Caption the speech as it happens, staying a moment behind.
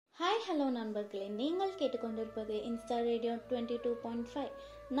Hi hello நண்பர்களே, நீங்கள் கேட்டுக்கொண்டிருப்பது இன்ஸ்டா ரேடியோ 22.5.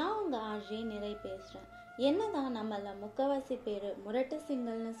 நான் உங்கள் ஆர்ஜி நிறை பேசுகிறேன். என்னதான் நம்மள முக்கவாசி பேர் முரட்டு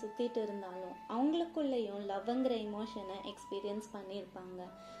சிங்கல்னு சுற்றிட்டு இருந்தாலும் அவங்களுக்குள்ளேயும் லவ்ங்கிற இமோஷனை எக்ஸ்பீரியன்ஸ் பண்ணியிருப்பாங்க.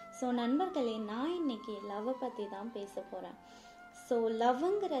 ஸோ நண்பர்களே, நான் இன்னைக்கு லவ்வை பற்றி தான் பேச போகிறேன். ஸோ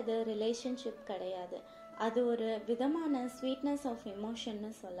லவ்ங்கிறது ரிலேஷன்ஷிப் கிடையாது, அது ஒரு விதமான ஸ்வீட்னஸ் ஆஃப்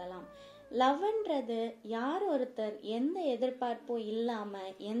எமோஷன்னு சொல்லலாம். லவ்ன்றது யார் ஒருத்தர் எந்த எதிர்பார்ப்பும் இல்லாமல்,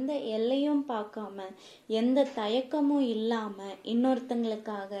 எந்த எல்லையும் பார்க்காம, எந்த தயக்கமும் இல்லாமல்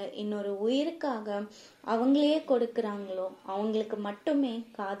இன்னொருத்தங்களுக்காக, இன்னொரு உயிருக்காக அவங்களையே கொடுக்குறாங்களோ அவங்களுக்கு மட்டுமே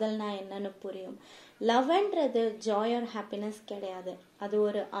காதல்னா என்னன்னு புரியும். லவ்ன்றது ஜாய் ஆர் ஹாப்பினஸ் கிடையாது, அது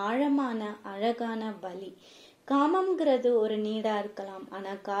ஒரு ஆழமான அழகான வலி. காமம்ங்கிறது ஒரு நீடா இருக்கலாம்,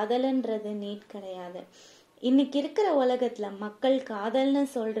 ஆனா காதல்ன்றது நீட் கிடையாது. இன்னைக்கு இருக்கிற உலகத்துல மக்கள் காதல்னு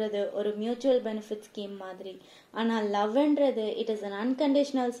சொல்றது ஒரு மியூச்சுவல் பெனிஃபிட் ஸ்கீம் மாதிரி. ஆனா லவ்ன்றது it is an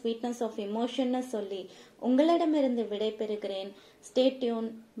unconditional sweetness of எமோஷன்னு சொல்லி உங்களிடமிருந்து விடை பெறுகிறேன். Stay tune.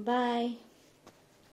 பாய்.